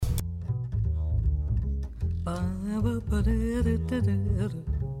Hi,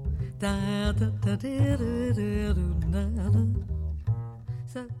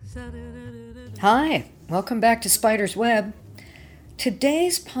 welcome back to Spider's Web.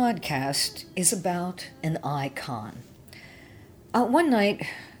 Today's podcast is about an icon. One night,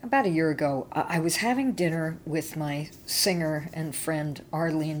 about a year ago, I was having dinner with my singer and friend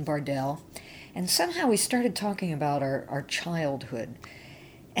Arlene Bardell, and somehow we started talking about our childhood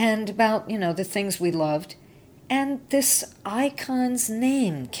and about, the things we loved, and this icon's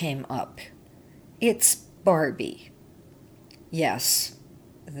name came up. It's Barbie. Yes,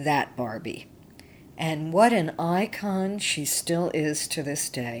 that Barbie. And what an icon she still is to this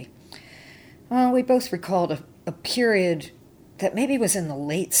day. Well, we both recalled a period that maybe was in the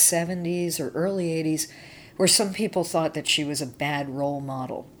late 70s or early 80s where some people thought that she was a bad role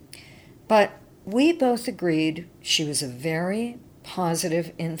model. But we both agreed she was a very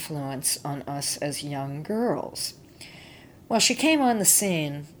positive influence on us as young girls. Well, she came on the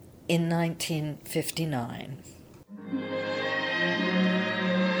scene in 1959.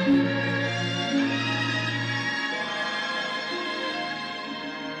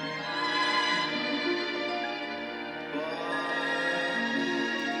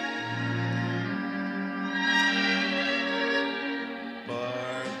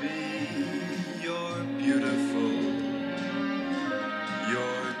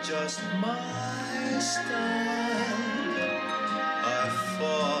 Just my style. I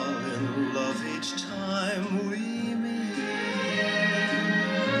fall in love each time we meet.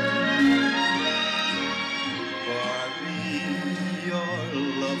 Barbie, you're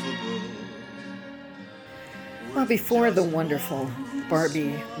lovable. Well, before the wonderful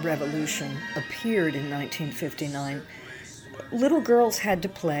Barbie revolution appeared in 1959, little girls had to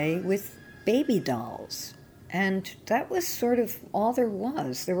play with baby dolls. And that was sort of all there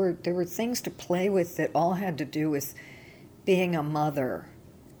was. There were things to play with that all had to do with being a mother.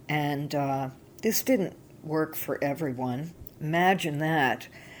 And this didn't work for everyone. Imagine that.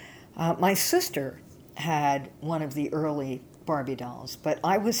 My sister had one of the early Barbie dolls, but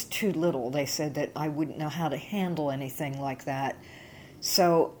I was too little. They said that I wouldn't know how to handle anything like that.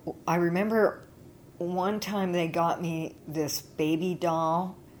 So I remember one time they got me this baby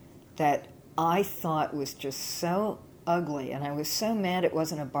doll that I thought was just so ugly, and I was so mad it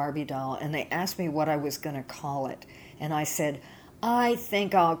wasn't a Barbie doll, and they asked me what I was going to call it, and I said, I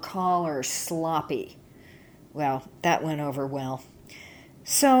think I'll call her Sloppy. Well, that went over well.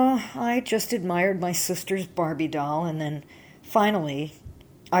 So I just admired my sister's Barbie doll, and then finally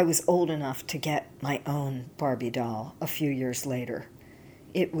I was old enough to get my own Barbie doll a few years later.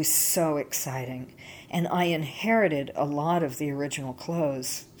 It was so exciting, and I inherited a lot of the original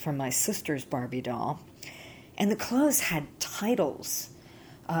clothes from my sister's Barbie doll, and the clothes had titles.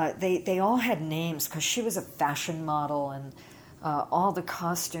 They all had names because she was a fashion model, and all the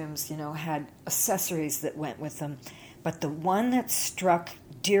costumes, had accessories that went with them. But the one that struck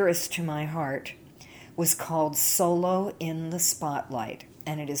dearest to my heart was called Solo in the Spotlight,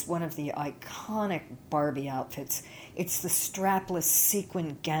 and it is one of the iconic Barbie outfits. It's the strapless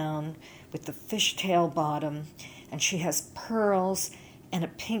sequin gown with the fishtail bottom, and she has pearls and a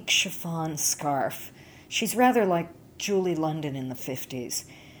pink chiffon scarf. She's rather like Julie London in the 50s.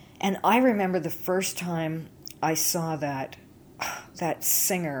 And I remember the first time I saw that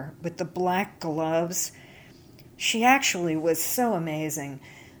singer with the black gloves. She actually was so amazing.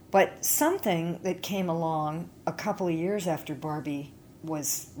 But something that came along a couple of years after Barbie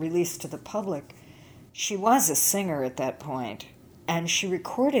was released to the public, she was a singer at that point, and she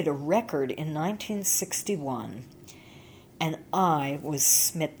recorded a record in 1961, and I was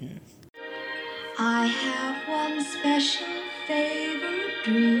smitten. I have one special favorite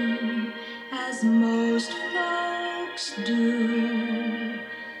dream, as most folks do.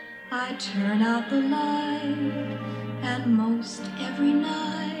 I turn out the light, and most every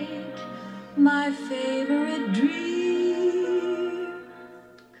night, my favorite dream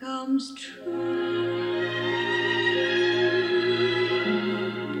comes true.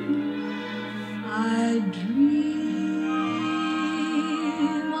 I dream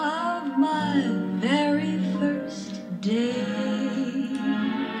of my very first date,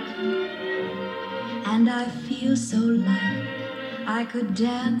 and I feel so light I could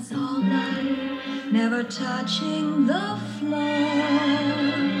dance all night, never touching the floor.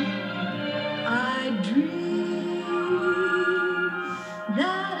 I dream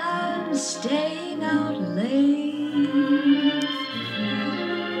that I'm staying out late,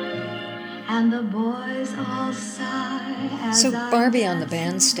 and the boys all sigh as So I Barbie on the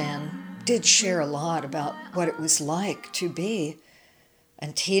dance. Bandstand did share a lot about what it was like to be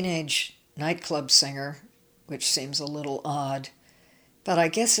a teenage nightclub singer which seems a little odd. But I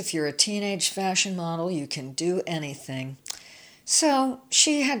guess if you're a teenage fashion model, you can do anything. So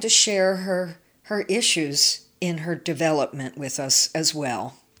she had to share her issues in her development with us as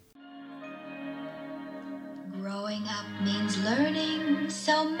well. Growing up means learning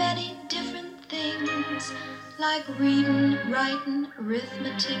so many different things, like reading, writing,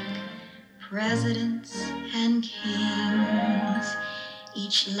 arithmetic, presidents and kings.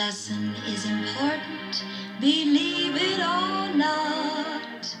 Each lesson is important, believe it or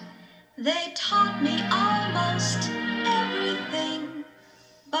not. They taught me almost everything,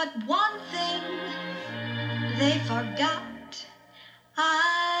 but one thing they forgot.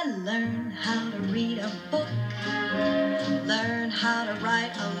 I learned how to read a book, learned how to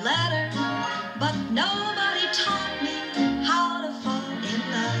write a letter, but nobody taught me how to fall in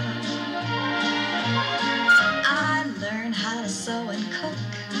love. I learned how to sew and cook,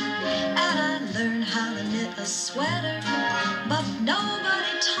 and I learned how to knit a sweater, but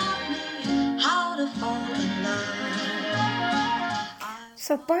nobody taught me how to fall in love.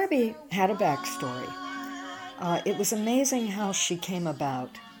 So Barbie had a backstory. It was amazing how she came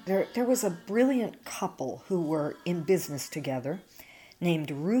about. There was a brilliant couple who were in business together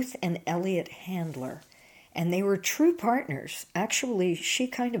named Ruth and Elliot Handler, and they were true partners, actually she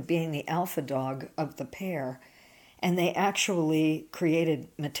kind of being the alpha dog of the pair, and they actually created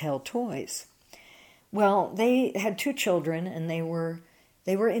Mattel toys. Well, they had 2 children, and they were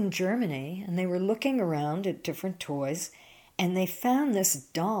in Germany, and they were looking around at different toys, and they found this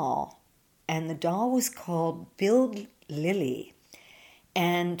doll, and the doll was called Bild Lily,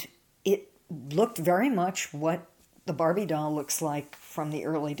 and it looked very much what the Barbie doll looks like from the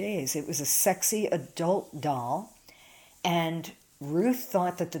early days. It was a sexy adult doll, and Ruth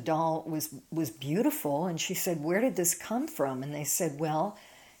thought that the doll was beautiful, and she said, "Where did this come from?" And they said, "Well,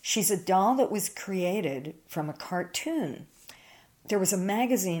 she's a doll that was created from a cartoon." There was a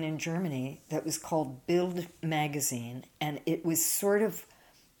magazine in Germany that was called Bild Magazine, and it was sort of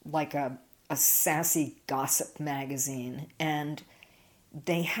like a sassy gossip magazine, and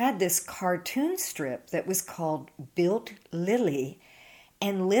they had this cartoon strip that was called Bild Lily,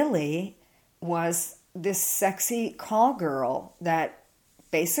 and Lily was this sexy call girl that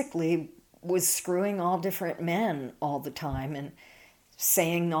basically was screwing all different men all the time and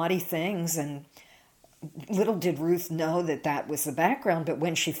saying naughty things, and little did Ruth know that that was the background, but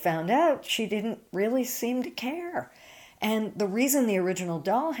when she found out, she didn't really seem to care. And the reason the original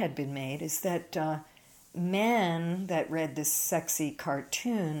doll had been made is that men that read this sexy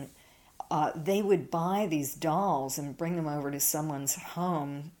cartoon, they would buy these dolls and bring them over to someone's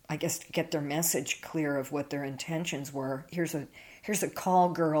home, I guess to get their message clear of what their intentions were. Here's a call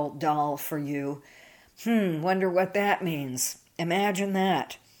girl doll for you. Wonder what that means. Imagine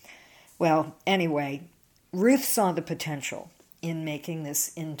that. Well, anyway, Ruth saw the potential in making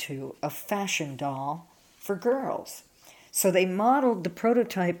this into a fashion doll for girls. So they modeled the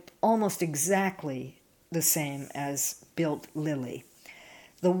prototype almost exactly the same as Bild Lily.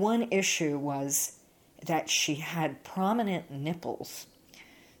 The one issue was that she had prominent nipples.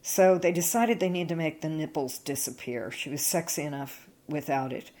 So they decided they need to make the nipples disappear. She was sexy enough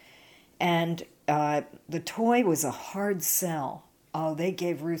without it. And the toy was a hard sell. Oh, they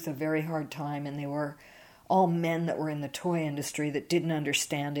gave Ruth a very hard time, and they were all men that were in the toy industry that didn't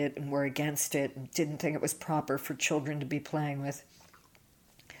understand it and were against it and didn't think it was proper for children to be playing with,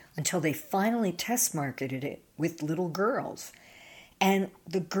 until they finally test marketed it with little girls. And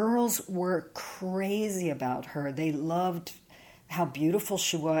the girls were crazy about her. They loved how beautiful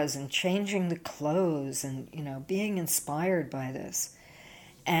she was and changing the clothes and, being inspired by this.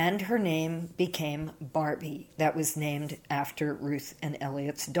 And her name became Barbie. That was named after Ruth and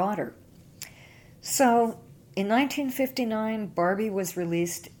Elliot's daughter. So in 1959, Barbie was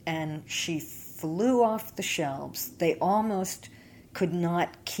released and she flew off the shelves. They almost could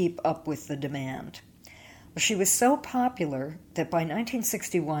not keep up with the demand. Well, she was so popular that by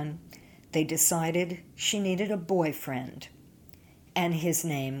 1961, they decided she needed a boyfriend, and his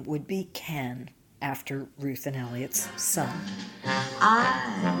name would be Ken, after Ruth and Elliot's son.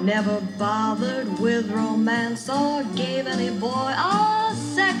 I never bothered with romance or gave any boy a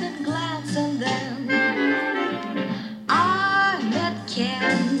second glance, and then I met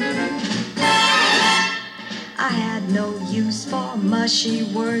Ken. I had no use for mushy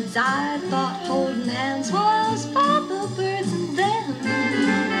words. I thought holding hands was for the birds, and then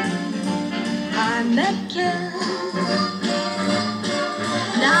I met Ken.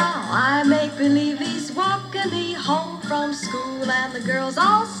 Now I make believe he's walking me home from school and the girls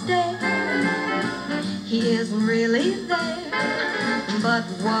all stare. He isn't really there. but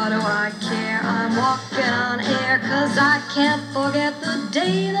what do I care? I'm walking on air, 'cause I can't forget the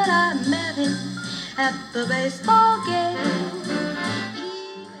day that I met him at the baseball game.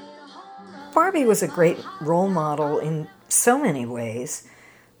 Barbie was a great role model in so many ways.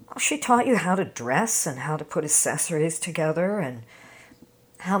 She taught you how to dress and how to put accessories together and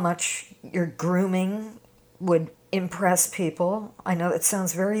how much your grooming would impress people. I know that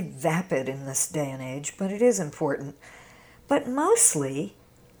sounds very vapid in this day and age, but it is important. But mostly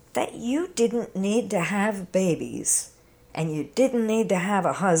that you didn't need to have babies, and you didn't need to have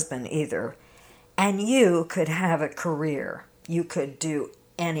a husband either, and you could have a career. You could do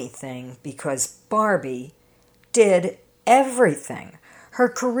anything because Barbie did everything. Her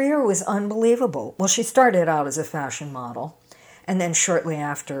career was unbelievable. Well, she started out as a fashion model, and then shortly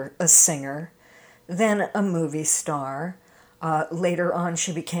after, a singer, then a movie star. Later on,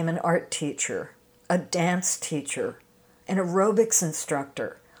 she became an art teacher, a dance teacher, an aerobics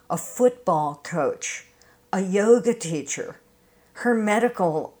instructor, a football coach, a yoga teacher. Her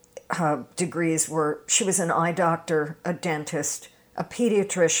medical degrees were, she was an eye doctor, a dentist, a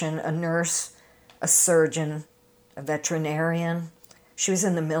pediatrician, a nurse, a surgeon, a veterinarian. She was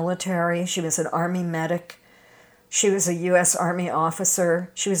in the military. She was an Army medic. She was a U.S. Army officer.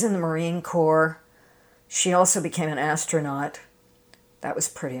 She was in the Marine Corps. She also became an astronaut. That was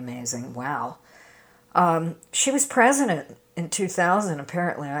pretty amazing. Wow. She was president in 2000,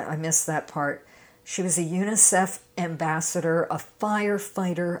 apparently. I missed that part. She was a UNICEF ambassador, a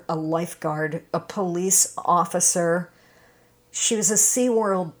firefighter, a lifeguard, a police officer. She was a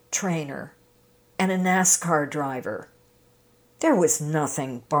SeaWorld trainer and a NASCAR driver. There was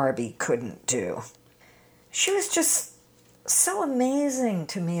nothing Barbie couldn't do. She was just so amazing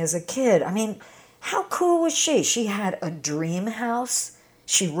to me as a kid. I mean, how cool was she? She had a dream house.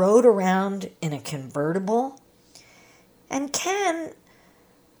 She rode around in a convertible. And Ken,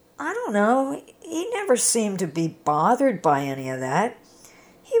 I don't know, he never seemed to be bothered by any of that.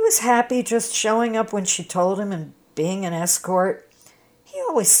 He was happy just showing up when she told him and being an escort. He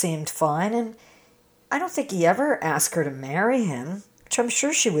always seemed fine, and I don't think he ever asked her to marry him, which I'm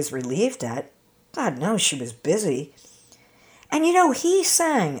sure she was relieved at. God knows she was busy. And you know, he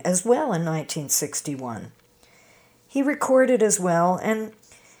sang as well in 1961. He recorded as well, and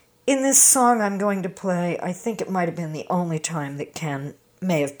in this song I'm going to play, I think it might have been the only time that Ken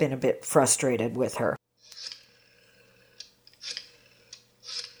may have been a bit frustrated with her.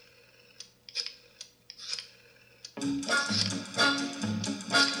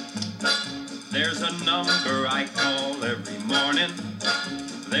 There's a number I call every morning.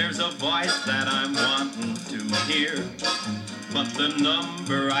 There's a voice that I'm wanting to hear. But the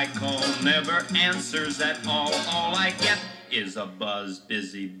number I call never answers at all. All I get is a buzz,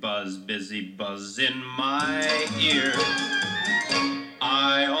 busy buzz in my ear.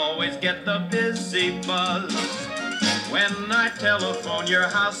 I always get the busy buzz when I telephone your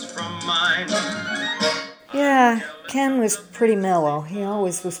house from mine. Yeah, Ken was pretty mellow. He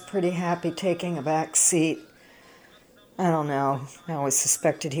always was pretty happy taking a back seat. I don't know. I always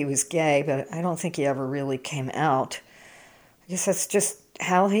suspected he was gay, but I don't think he ever really came out. I guess that's just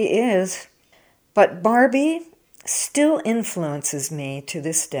how he is. But Barbie still influences me to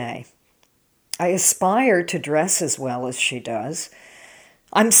this day. I aspire to dress as well as she does.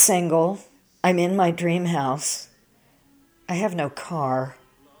 I'm single. I'm in my dream house. I have no car,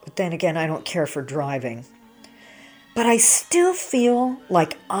 but then again, I don't care for driving. But I still feel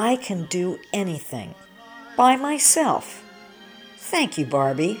like I can do anything by myself. Thank you,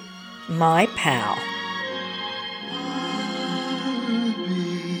 Barbie, my pal.